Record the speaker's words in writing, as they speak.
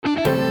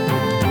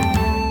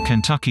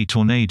Kentucky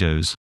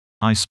tornadoes.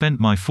 I spent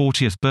my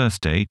 40th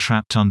birthday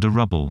trapped under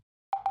rubble.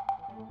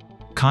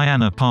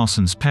 Kiana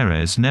Parsons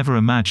Perez never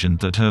imagined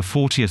that her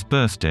 40th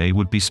birthday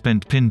would be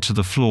spent pinned to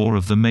the floor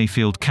of the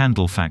Mayfield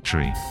Candle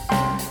Factory.